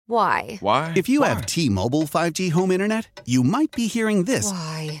Why? Why? If you have T-Mobile 5G home internet, you might be hearing this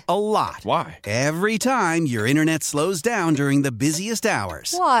Why? a lot. Why? Every time your internet slows down during the busiest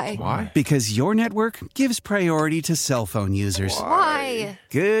hours. Why? Why? Because your network gives priority to cell phone users. Why?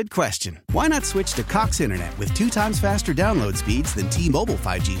 Good question. Why not switch to Cox Internet with 2 times faster download speeds than T-Mobile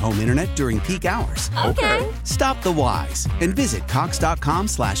 5G home internet during peak hours? Okay. Stop the whys and visit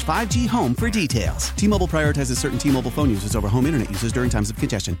cox.com/5G home for details. T-Mobile prioritizes certain T-Mobile phone users over home internet users during times of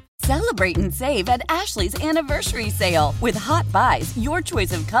congestion. Celebrate and save at Ashley's Anniversary Sale. With Hot Buys, your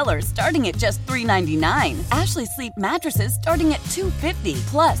choice of colors starting at just $3.99. Ashley Sleep mattresses starting at $2.50.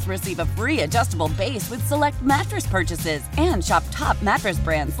 Plus, receive a free adjustable base with select mattress purchases. And shop top mattress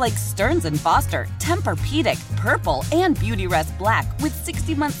brands like Stearns & Foster, Tempur-Pedic, Purple, and Beautyrest Black with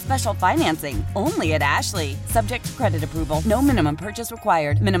 60-month special financing. Only at Ashley. Subject to credit approval. No minimum purchase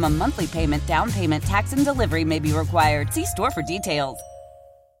required. Minimum monthly payment, down payment, tax, and delivery may be required. See store for details.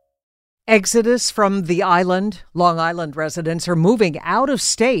 Exodus from the island. Long Island residents are moving out of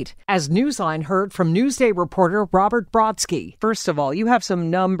state, as Newsline heard from Newsday reporter Robert Brodsky. First of all, you have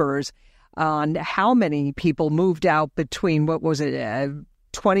some numbers on how many people moved out between,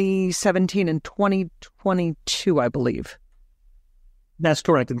 2017 and 2022, I believe. That's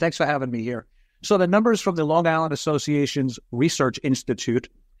correct, and thanks for having me here. So the numbers from the Long Island Association's Research Institute,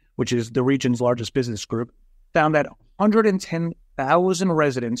 which is the region's largest business group, found that 110,000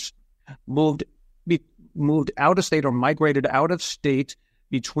 residents moved out of state or migrated out of state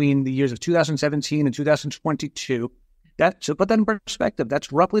between the years of 2017 and 2022. To put that in perspective,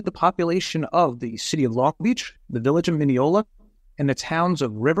 that's roughly the population of the city of Long Beach, the village of Mineola, and the towns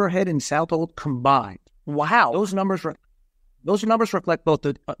of Riverhead and Southold combined. Wow. Those numbers reflect both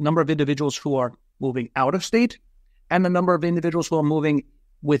the number of individuals who are moving out of state and the number of individuals who are moving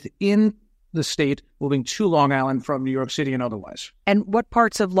within the state, moving to Long Island from New York City and otherwise. And what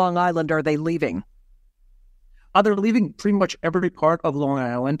parts of Long Island are they leaving? They're leaving pretty much every part of Long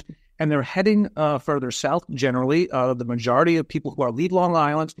Island, and they're heading further south generally. The majority of people who are leave Long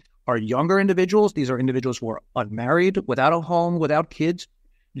Island are younger individuals. These are individuals who are unmarried, without a home, without kids,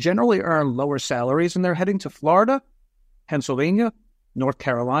 generally earn lower salaries, and they're heading to Florida, Pennsylvania, North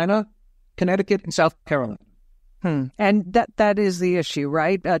Carolina, Connecticut, and South Carolina. And that is the issue,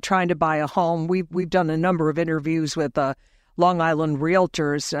 right? Trying to buy a home. We've done a number of interviews with Long Island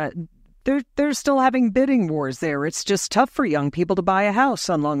realtors. They're still having bidding wars there. It's just tough for young people to buy a house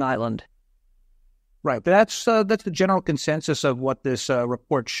on Long Island. Right. But that's the general consensus of what this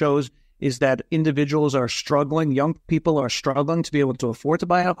report shows, is that individuals are struggling. Young people are struggling to be able to afford to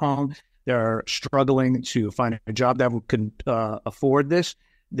buy a home. They're struggling to find a job that can afford this.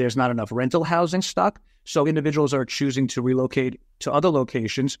 There's not enough rental housing stock. So individuals are choosing to relocate to other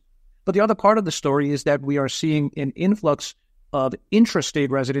locations. But the other part of the story is that we are seeing an influx of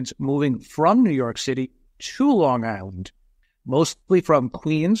intrastate residents moving from New York City to Long Island, mostly from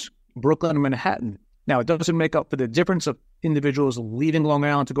Queens, Brooklyn, and Manhattan. Now, it doesn't make up for the difference of individuals leaving Long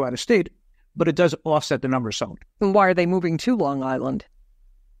Island to go out of state, but it does offset the numbers somewhat. And why are they moving to Long Island?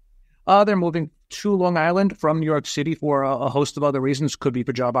 They're moving to Long Island from New York City for a host of other reasons. Could be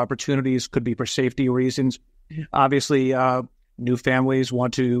for job opportunities, could be for safety reasons. Obviously, new families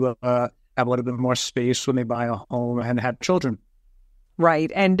want to have a little bit more space when they buy a home and have children. Right.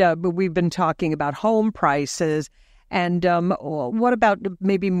 And but we've been talking about home prices. And what about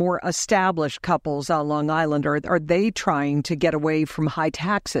maybe more established couples on Long Island? Are they trying to get away from high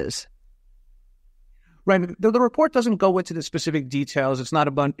taxes? Right. The report doesn't go into the specific details. It's not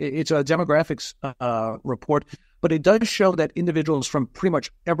it's a demographics report, but it does show that individuals from pretty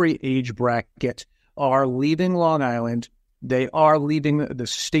much every age bracket are leaving Long Island. They are leaving the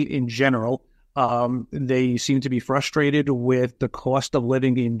state in general. They seem to be frustrated with the cost of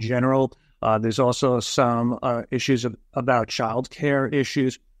living in general. There's also some issues about childcare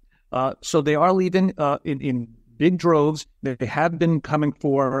issues. So they are leaving in big droves. They have been coming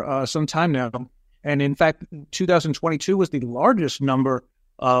for some time now. And in fact, 2022 was the largest number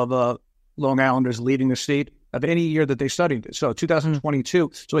of Long Islanders leaving the state of any year that they studied. So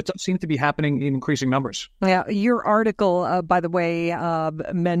 2022. So it does seem to be happening in increasing numbers. Yeah, your article, by the way,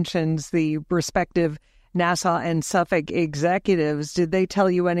 mentions the respective Nassau and Suffolk executives. Did they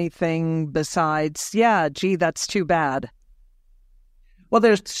tell you anything besides, that's too bad? Well,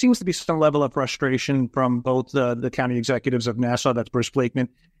 there seems to be some level of frustration from both the county executives of Nassau, that's Bruce Blakeman,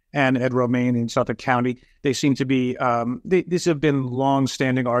 and Ed Romaine in Suffolk County. They seem to be, these have been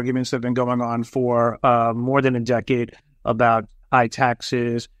long-standing arguments that have been going on for more than a decade about high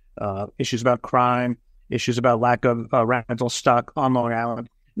taxes, issues about crime, issues about lack of rental stock on Long Island.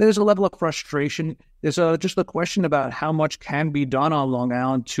 There's a level of frustration. There's just a question about how much can be done on Long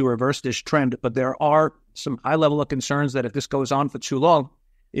Island to reverse this trend. But there are some high level of concerns that if this goes on for too long,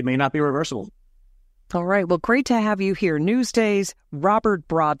 it may not be reversible. All right. Well, great to have you here. Newsday's Robert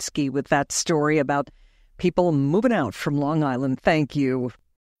Brodsky with that story about people moving out from Long Island. Thank you.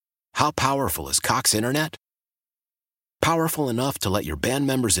 How powerful is Cox Internet? Powerful enough to let your band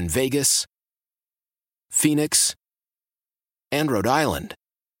members in Vegas, Phoenix, and Rhode Island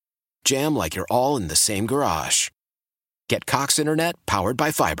jam like you're all in the same garage. Get Cox Internet powered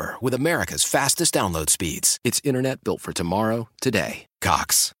by fiber with America's fastest download speeds. It's internet built for tomorrow, today.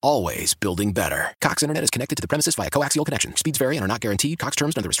 Cox, always building better. Cox Internet is connected to the premises via coaxial connection. Speeds vary and are not guaranteed. Cox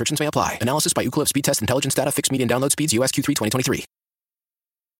terms and other restrictions may apply. Analysis by Ookla Speed Test Intelligence Data. Fixed median download speeds. US Q3 2023.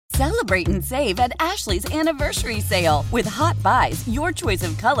 Celebrate and save at Ashley's Anniversary Sale. With Hot Buys, your choice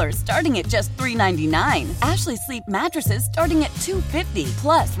of colors starting at just $3.99. Ashley Sleep mattresses starting at $2.50.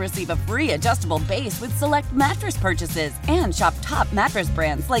 Plus, receive a free adjustable base with select mattress purchases. And shop top mattress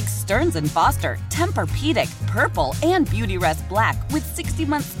brands like Stearns & Foster, Tempur-Pedic, Purple, and Beautyrest Black with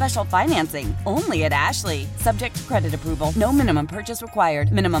 60-month special financing. Only at Ashley. Subject to credit approval. No minimum purchase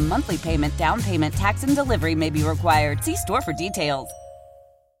required. Minimum monthly payment, down payment, tax, and delivery may be required. See store for details.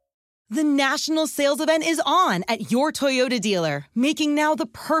 The national sales event is on at your Toyota dealer, making now the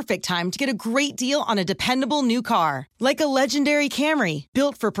perfect time to get a great deal on a dependable new car. Like a legendary Camry,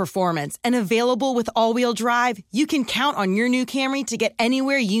 built for performance and available with all-wheel drive, you can count on your new Camry to get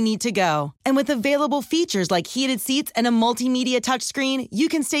anywhere you need to go. And with available features like heated seats and a multimedia touchscreen, you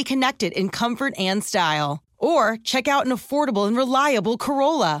can stay connected in comfort and style. Or check out an affordable and reliable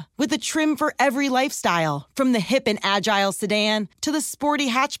Corolla with a trim for every lifestyle, from the hip and agile sedan to the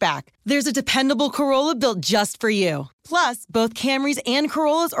sporty hatchback. There's a dependable Corolla built just for you. Plus, both Camrys and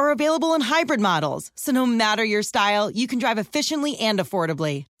Corollas are available in hybrid models, so no matter your style, you can drive efficiently and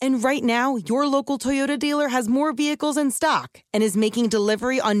affordably. And right now, your local Toyota dealer has more vehicles in stock and is making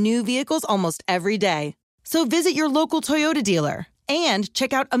delivery on new vehicles almost every day. So visit your local Toyota dealer. And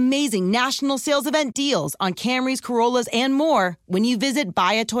check out amazing national sales event deals on Camrys, Corollas, and more when you visit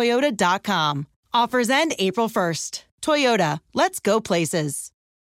buyatoyota.com. Offers end April 1st. Toyota, let's go places.